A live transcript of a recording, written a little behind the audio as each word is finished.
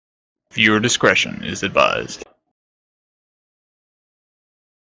Viewer discretion is advised.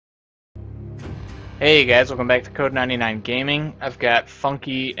 Hey guys, welcome back to Code 99 Gaming. I've got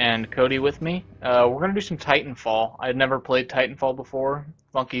Funky and Cody with me. We're going to do some Titanfall. I'd never played Titanfall before.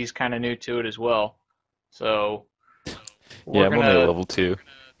 Funky's kind of new to it as well. So, I'm only level 2.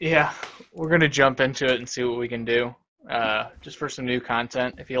 Yeah, we're going to jump into it and see what we can do. Just for some new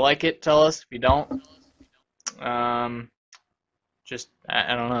content. If you like it, tell us. If you don't, I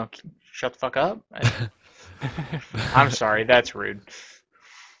don't know, shut the fuck up. I'm sorry, that's rude.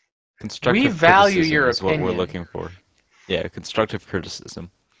 Constructive we value criticism your is opinion. what we're looking for. Yeah, constructive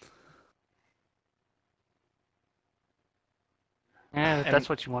criticism. Yeah, that's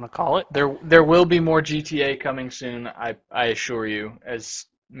what you want to call it. There will be more GTA coming soon, I assure you, as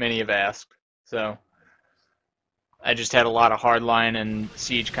many have asked. So I just had a lot of Hardline and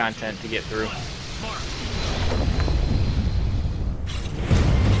Siege content to get through.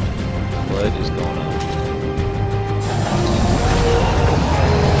 What is going on?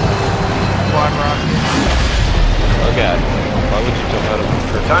 Oh god, why would you jump out of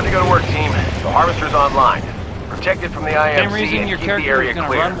the Time to go to work, team. The harvester's online. Protect it from the IMC Same reason and your keep the character area is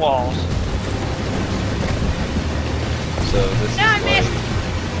going to clear. run walls. So this is like...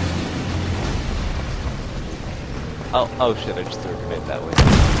 Oh shit, I just threw a grenade that way.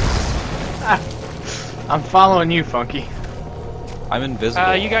 I'm following you, Funky. I'm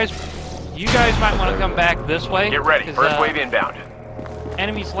invisible. You guys might want to come back this way. Get ready. First wave inbound.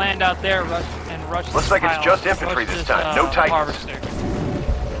 Enemies land out there and rush. Looks like it's just infantry this time. No Titans. Harvester.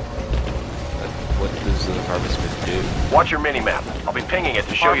 What does the harvester do? Watch your mini-map. I'll be pinging it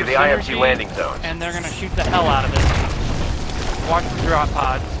to show you the IMC landing zones. And they're going to shoot the hell out of it. Watch the drop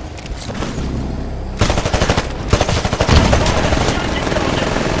pods.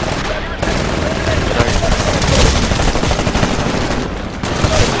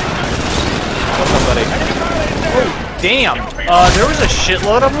 Oh, damn! There was a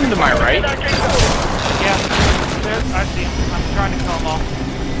shitload of them to my right. Yeah, I see them. I'm trying to kill them all.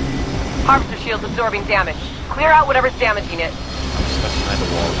 Harvester shield's absorbing damage. Clear out whatever's damaging it. I'm stuck behind the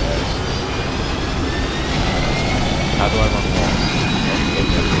wall, guys. How do I run the wall?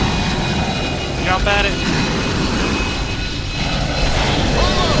 Jump at it.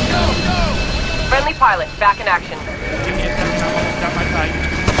 Friendly pilot, back in action. Give me a second, I'm almost got my Titan.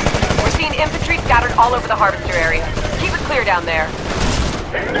 We're seeing infantry scattered all over the harvester area. Keep it clear down there.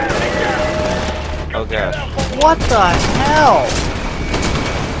 Oh gosh. What the hell?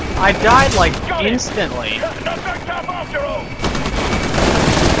 I died like instantly. You guys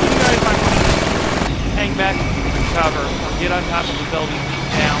might want to hang back and cover or get on top of the building and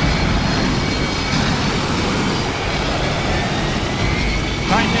beat down.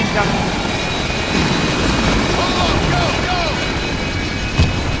 Titan incoming.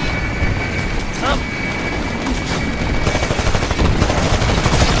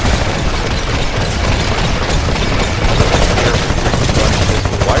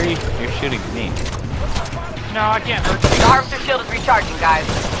 Why are you're shooting me? No, I can't hurt you. The harvester shield is recharging, guys.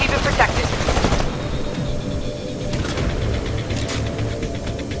 Keep it protected.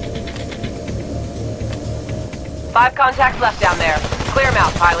 Five contacts left down there. Clear them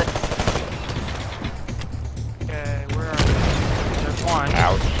out, pilot. Okay, where are they? There's one.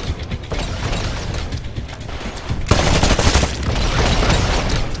 Ouch.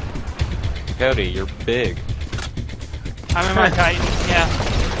 Cody, you're big. I'm in my Titan, yeah.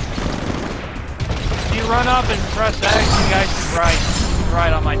 If you run up and press X, you guys can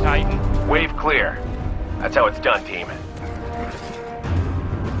ride on my Titan. Wave clear. That's how it's done, team.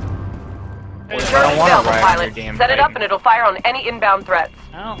 I don't Charlie's wanna available, ride on pilot. your damn Set it up Titan. and it'll fire on any inbound threats.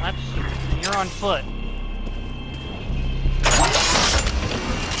 Well, you're on foot.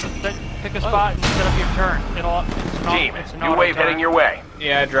 Pick a spot and set up your turn. Team, new wave heading your way.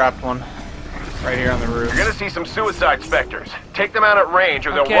 Yeah, I dropped one. Right here on the roof. You're gonna see some suicide specters. Take them out at range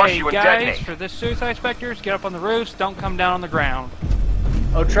or they'll rush you and guys, detonate. for this suicide specters, get up on the roofs, don't come down on the ground.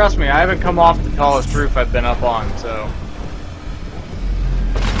 Oh, trust me, I haven't come off the tallest roof I've been up on, so...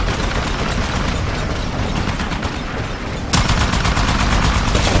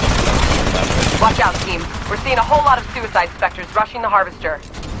 Watch out, team. We're seeing a whole lot of suicide specters rushing the harvester.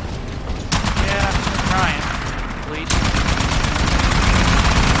 Yeah, I'm trying. Please.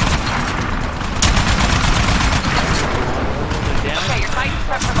 Okay, your Titan's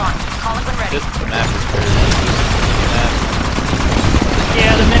prepped for launch. Call it when ready. The map is very map.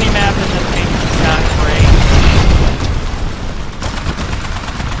 Yeah, the mini-map in this game is not great.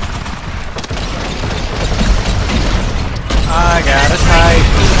 I got a Titan.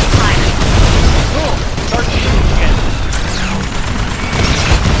 Cool. Start shooting again.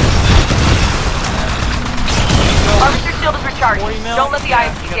 recharging. 40 mil? Don't let the Yeah,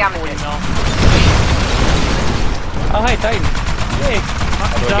 IMC you got damage 40 it. mil. Oh, hi, Titan. Yay.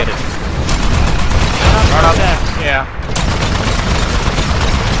 How do I get it? Run up. Yeah.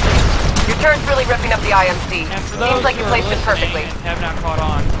 Your turn's really ripping up the IMC. And for Seems those like who you are placed it listening perfectly. and have not caught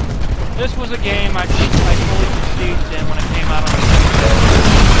on, this was a game I fully prestiged in when it came out on the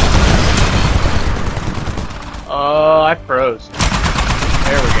Oh, I froze.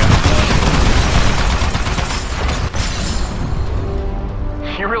 There we go.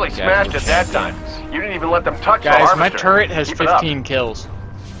 You really smashed it that time. You didn't even let them touch the Guys, harvester. my turret has Keep it up. 15 kills.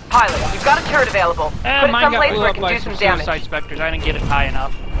 Pilot, you've got a turret available. Put it mine got someplace blew where it up can by do some some damage. suicide specters. I didn't get it high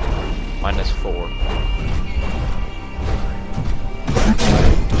enough. -4.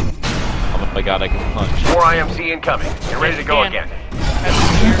 Oh my god, I can punch. More IMC incoming. You're ready to go again.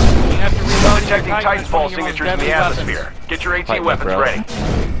 You have to reload your Detecting Titan, Titanfall it's one of your signatures in most the deadly atmosphere. Get your AT Fight me, weapons bro. ready.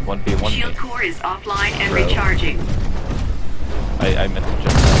 1v1 Shield me. core is offline and Bro. recharging. I meant to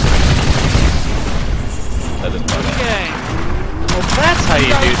jump. That is not Okay. Well, that's how you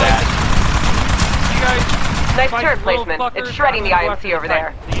do that. You guys Nice fight turret little placement. fuckers, It's shredding I'm the gonna go IMC after over the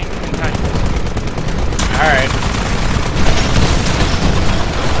there. Titan, the incoming Titan. Alright.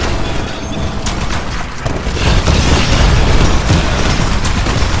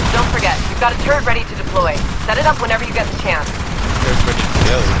 Don't forget, you've got a turret ready to deploy. Set it up whenever you get the chance. There's ready to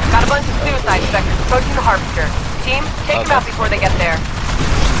go. Got a bunch of suicide specters approaching the harvester. Team, take them out before they get there.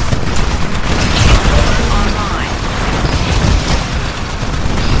 Online.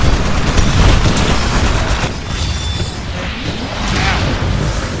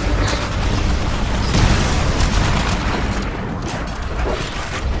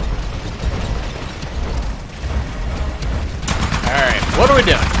 Alright, what are we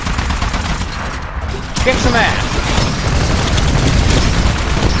doing? Kick some ass.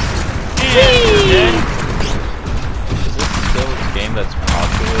 And you're dead. Is this still a game that's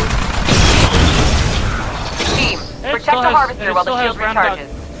popular? Team, It protect still the has- harvester it while the still has shield around about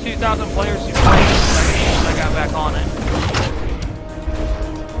recharges. 2,000 players who played it since I got back on it.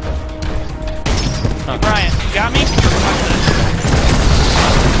 Hey, Brian, you got me?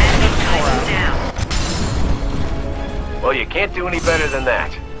 Enemy Titan down. Well, you can't do any better than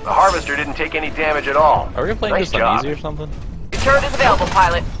that. The harvester didn't take any damage at all. Are we playing Nice this job. on easy or something? Your turret is available,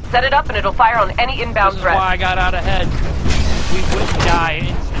 pilot. Set it up and it'll fire on any inbound This is threat. why I got out ahead. We wouldn't die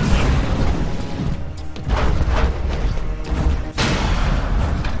instantly.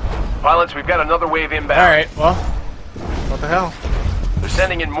 Pilots, we've got another wave inbound. Alright, well, what the hell? They're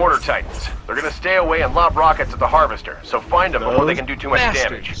sending in mortar titans. They're gonna stay away and lob rockets at the harvester, so find them before they can do too much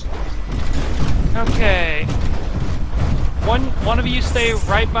damage. Bastards. Okay. One of you stay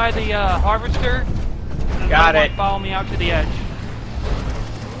right by the harvester. And Got another it. one follow me out to the edge.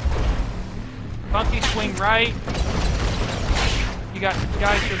 Funky, swing right. You got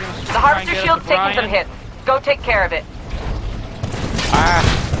guys who are going to The harvester shield's taking some hits. Go take care of it.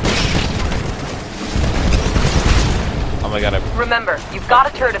 Oh my god, Remember, you've got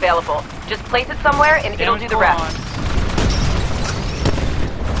a turret available. Just place it somewhere and it'll do the rest.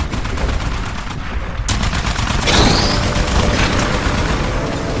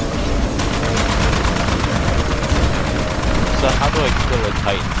 so how do I kill a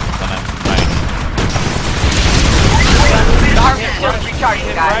Titan when I'm fighting? The harvester shield's recharging,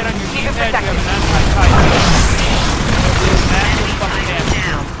 Hit guys. right on your Keep it D-pad, you have protected. an anti-titan. Massive fucking Titan damage.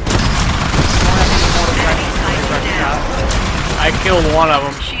 down. More Titan down. I killed one of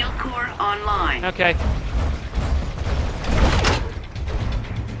them. Shield core online. Okay.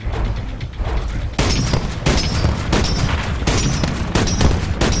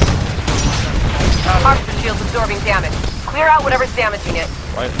 Harvester shield's absorbing damage. Clear out whatever's damaging it.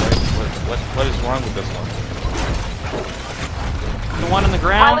 What is wrong with this one? The one on the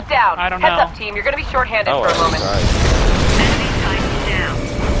ground? Pilot down. I don't Heads know. up, team. You're gonna be shorthanded Oh, for a moment. right. Enemy Titan down.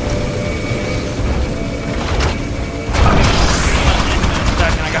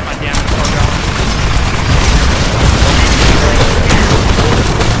 Second, I got my damage bar going.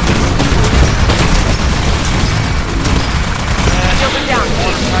 Shield is down,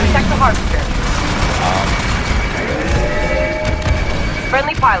 team. Protect the harvester.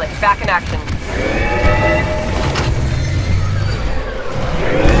 Friendly pilot, back in action.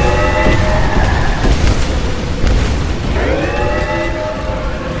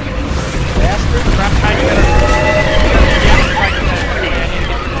 Bastard. Crap, I gotta...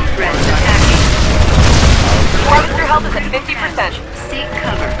 Threat attacking. Harvester health is at 50%. Seek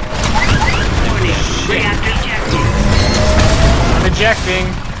cover. Warning. Reactor ejected. I'm ejecting.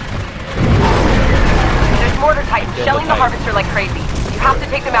 There's mortar titans Kill the shelling the Titan. harvester like crazy. You have to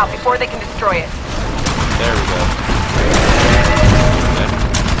take them out before they can destroy it. There we go.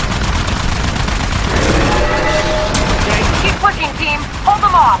 Keep pushing, team. Hold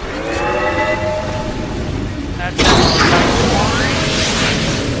them off. That's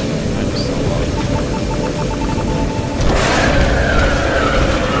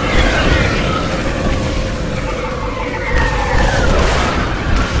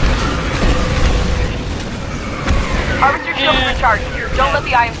Harvester shield is recharged. Don't let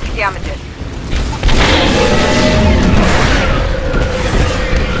the IMC damage it.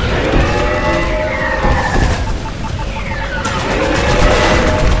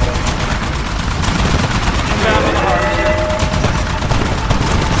 inbound on the harvester.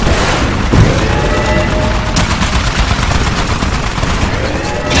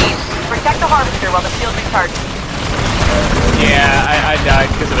 Protect the harvester while the shield recharges. Yeah, I died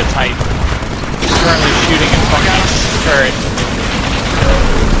because of a Titan. Currently shooting a fucking turret.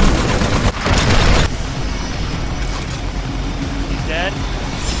 He's dead.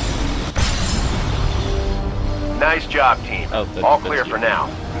 Nice job, team. Oh, All clear for now.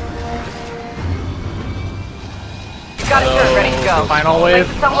 You got a turret ready to go. Final Place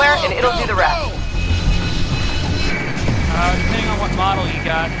wave. it somewhere and it'll do the rest. Depending on what model you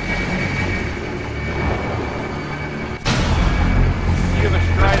got. You have a This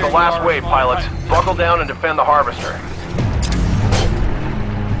is Strider. the last wave, pilots. Buckle down and defend the harvester.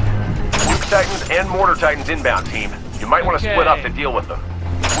 Nuke Titans and Mortar Titans inbound, team. You might want to split up to deal with them.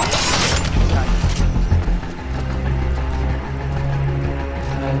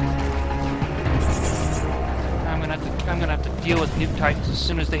 I'm gonna have to deal with Nuke Titans as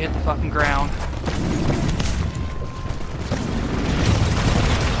soon as they hit the fucking ground.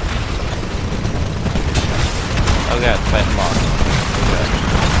 Oh god, Titan lost.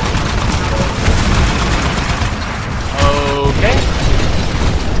 Okay.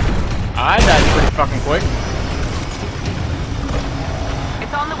 I died pretty fucking quick.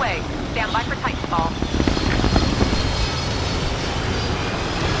 It's on the way. Stand by for Titanfall.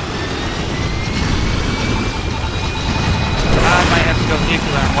 I might have to go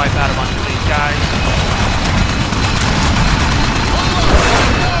nuclear and wipe out a bunch of these guys.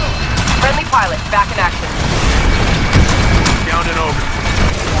 Friendly pilot, back in action. Down and over.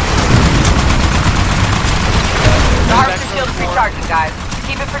 The harvester shield is recharging, guys.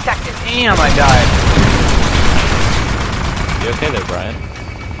 Keep it protected. Damn, I died. You okay there, Brian?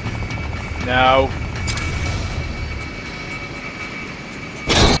 No.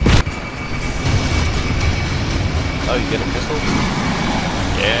 Oh, you get a pistol?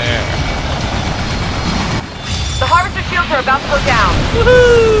 Yeah. The harvester shields are about to go down.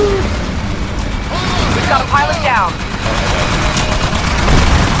 Woohoo! We've got a pilot down.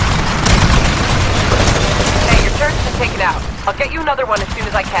 Hey, your turret's been taken out. I'll get you another one as soon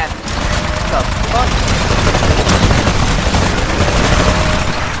as I can. What the fuck?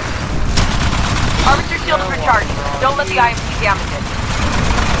 Harvester shield is recharging. Don't let the IMC damage it.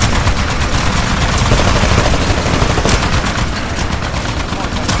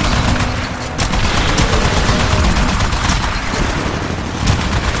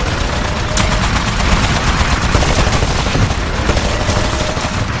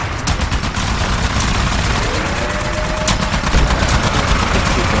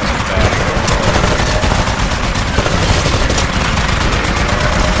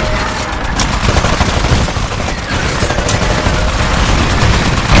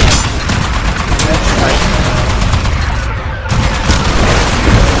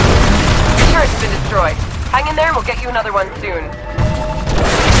 Hang in there and we'll get you another one soon.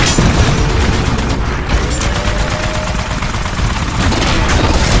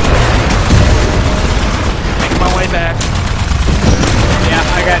 Making my way back. Yeah,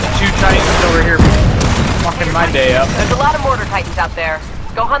 I got 2 Titans over here fucking my day up. There's a lot of mortar Titans out there.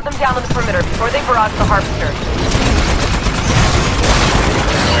 Go hunt them down on the perimeter before they barrage the harvester.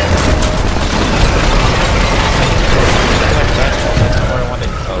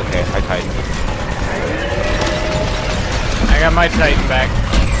 Okay, I Titan. I got my Titan back.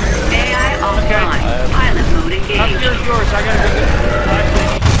 AI offline. Pilot mode engaged. Here's yours. I gotta go get.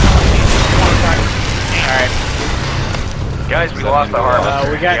 Alright. Guys, we lost the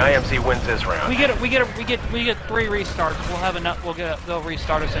harvester. we got- The IMC wins this round. We get 3 restarts. We'll have enough. They'll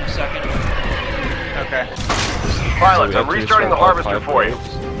restart us in a second. Okay. Pilots, So we I'm have to restarting the restart all harvester 5 for you.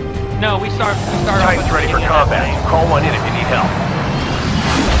 waves? No, we start off Titans with ready for taking combat. that Call one in if you need help.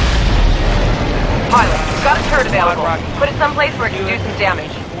 Pilot, you've got a turret available. Rocket. Put it someplace where it can do some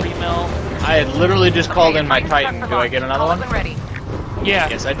damage. 40 mil. I had literally just called in my Titans Titan. prep for Do I launch. get another Call one? when ready. Yeah.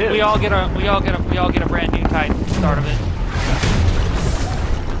 Yes, I do. We all get a brand new Titan at the start of it.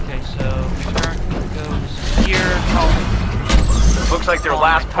 Okay, so turn goes here. Oh. like their Oh,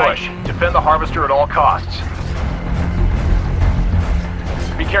 last my push. Titan. Defend the harvester at all costs.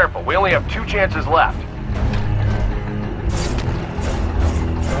 Be careful, we only have 2 chances left.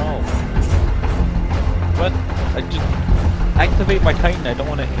 No. But I just activate my Titan. I don't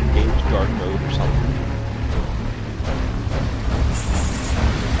want to engage guard mode or something.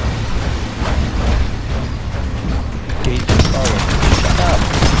 Engage solid. Shut up.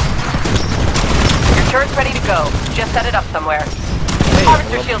 Your turret's ready to go. Just set it up somewhere. Hey,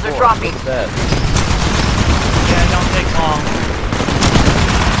 Harvester level shields are 4. dropping. What's that? Yeah, don't take long.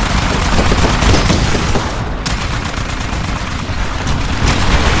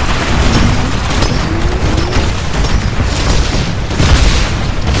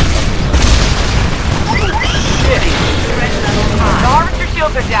 The harvester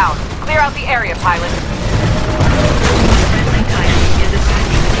shields are down. Clear out the area, pilot. Friendly Titan is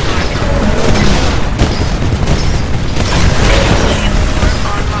attacking the target. Shield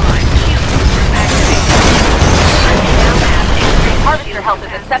online. Shield activated. Now have increased Harvester health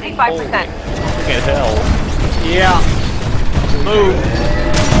is at 75%. Fucking hell. Yeah. Move.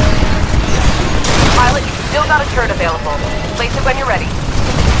 Pilot, you've still got a turret available. Place it when you're ready.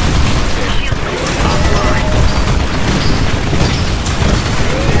 shield offline.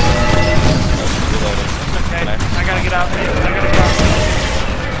 Okay, I gotta get out. I gotta get out.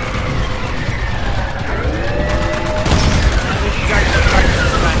 At least you guys are trying to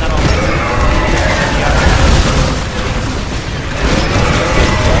find that all.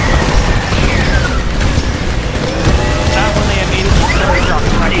 That one they immediately started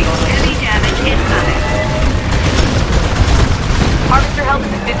dropping right Warning, on. heavy damage incoming. Harvester health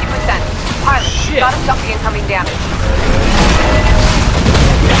is at 50%. Pilot, Shit. gotta stop the incoming damage.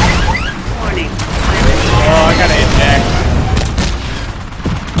 Warning. Oh, I gotta inject.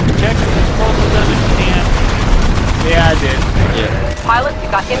 Check the explosive damage can. Yeah, I did. Yeah. Pilot,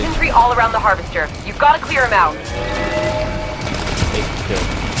 you've got infantry all around the harvester. You've got to clear them out. Take the kill.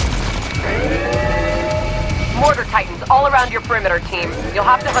 Mortar titans all around your perimeter, team. You'll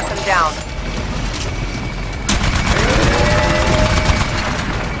have to hunt them down.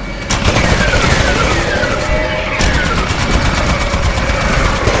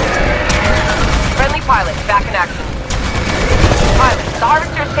 Friendly pilot, back in action. Pilot, the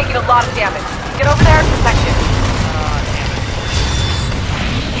harvester is taking a lot of damage. Get over there and protect it.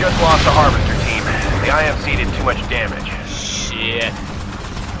 Just lost the harvester, team. The IMC did too much damage. Shit.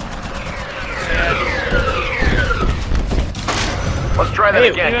 Let's try that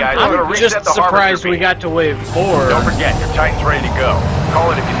again, guys. I'm gonna I'm reset just the surprised harvester we beam. got to wave 4. Don't forget, your Titan's ready to go.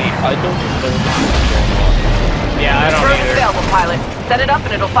 Call it if you need it. I don't even know what's going Yeah, I don't Turret is either. available, pilot. Set it up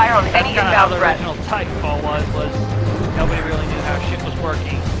and it'll fire on any That's kind of how inbound the threat. original Titanfall was nobody really knew how shit was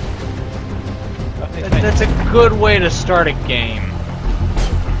working. That's a good way to start a game.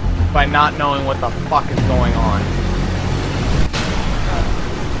 By not knowing what the fuck is going on.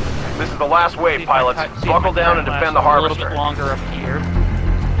 This is the last wave, See if my pilots. see if Buckle my down turret and defend lasts the a little bit harvester. longer up here.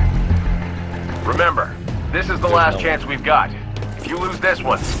 Remember, this is the last chance we've got. If you lose this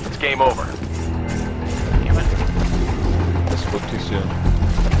one, it's game over. Damn it. on. I spoke too soon.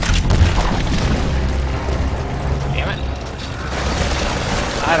 Damn it.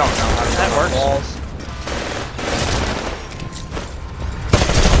 I don't know how that works. Walls.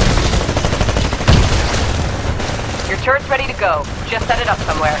 Your turret's ready to go. Just set it up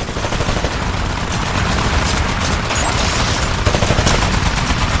somewhere.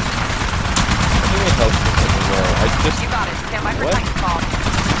 I need help everywhere. I just You got it. Stand by for What? Titanfall.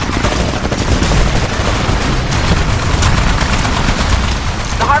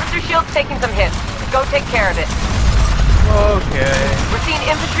 The harvester shield's taking some hits. Go take care of it. Okay. We're seeing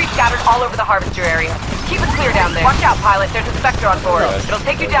infantry scattered all over the harvester area. Keep it clear down there. Watch out, pilot. There's a Spectre on board. Okay. It'll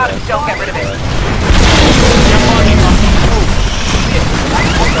take you down if you don't get rid of it. Jump on him. Right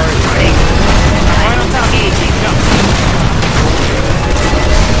on top. Engaging. Jump.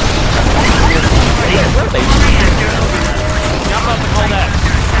 Reactor over. Jump up and hold that.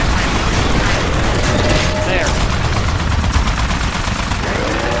 There.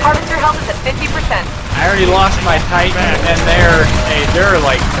 Harvester health is at 50%. I already lost my Titan, and there are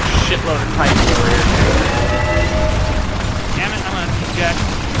like a shitload of Titans over here. Damn it, I'm gonna eject.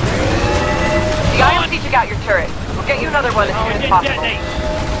 The IMC took out your turret. We'll get you another one as Oh, soon it as didn't possible. detonate.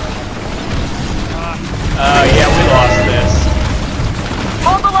 Yeah, we lost this.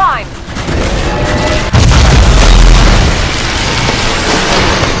 Hold the line.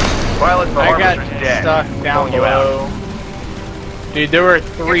 Pilot, the I got harvester's dead. stuck down Pulling you out. below. Dude, there were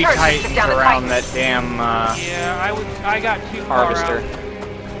 3 turret just took Titans down a around Titan. that damn Yeah, I got too far harvester. out.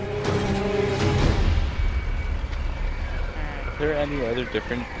 if they're any other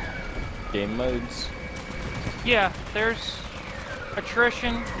different game modes? Yeah, there's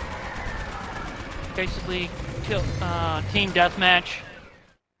attrition, basically team deathmatch,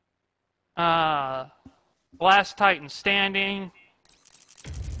 last Titan standing.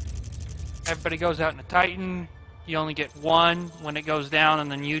 Everybody goes out in a Titan. You only get one when it goes down,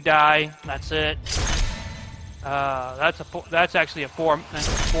 and then you die. That's it. That's actually a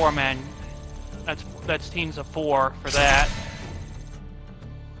four-man. That's teams of 4 for that.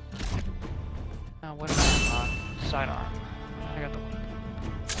 What am I on? Sidearm. I got the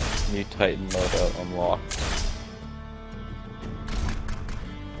New Titan mode unlocked.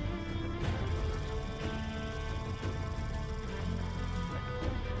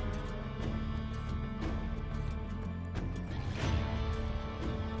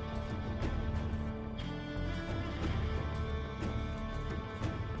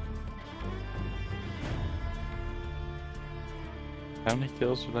 How many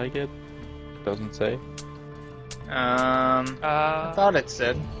kills did I get? Doesn't say. I thought it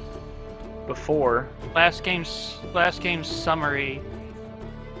said before. last game's summary.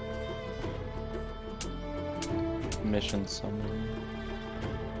 Mission summary.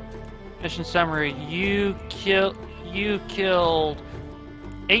 Mission summary. You killed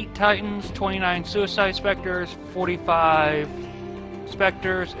 8 Titans, 29 Suicide Spectres, 45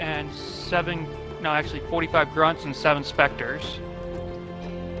 Spectres, and 45 Grunts and 7 Spectres.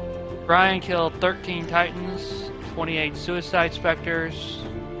 Brian killed 13 Titans, 28 Suicide Spectres,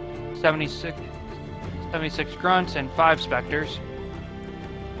 76 Grunts, and 5 Spectres.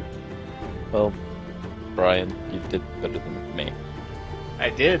 Well, Brian, you did better than me.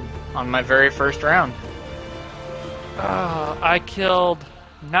 I did on my very first round. I killed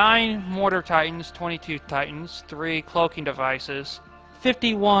 9 Mortar Titans, 22 Titans, 3 Cloaking Devices,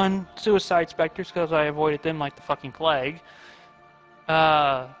 51 Suicide Spectres because I avoided them like the fucking plague,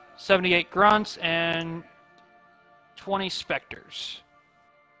 78 Grunts, and 20 Spectres.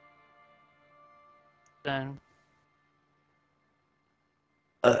 Then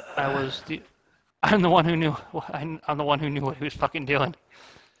I'm the one who knew. I'm the one who knew what he was fucking doing.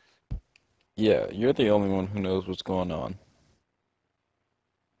 Yeah, you're the only one who knows what's going on.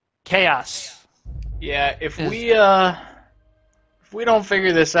 Chaos. Yeah, if we don't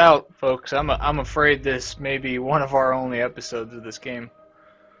figure this out, folks, I'm afraid this may be one of our only episodes of this game.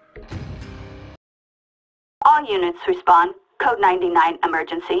 All units respond. Code 99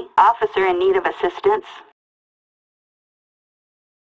 emergency. Officer in need of assistance.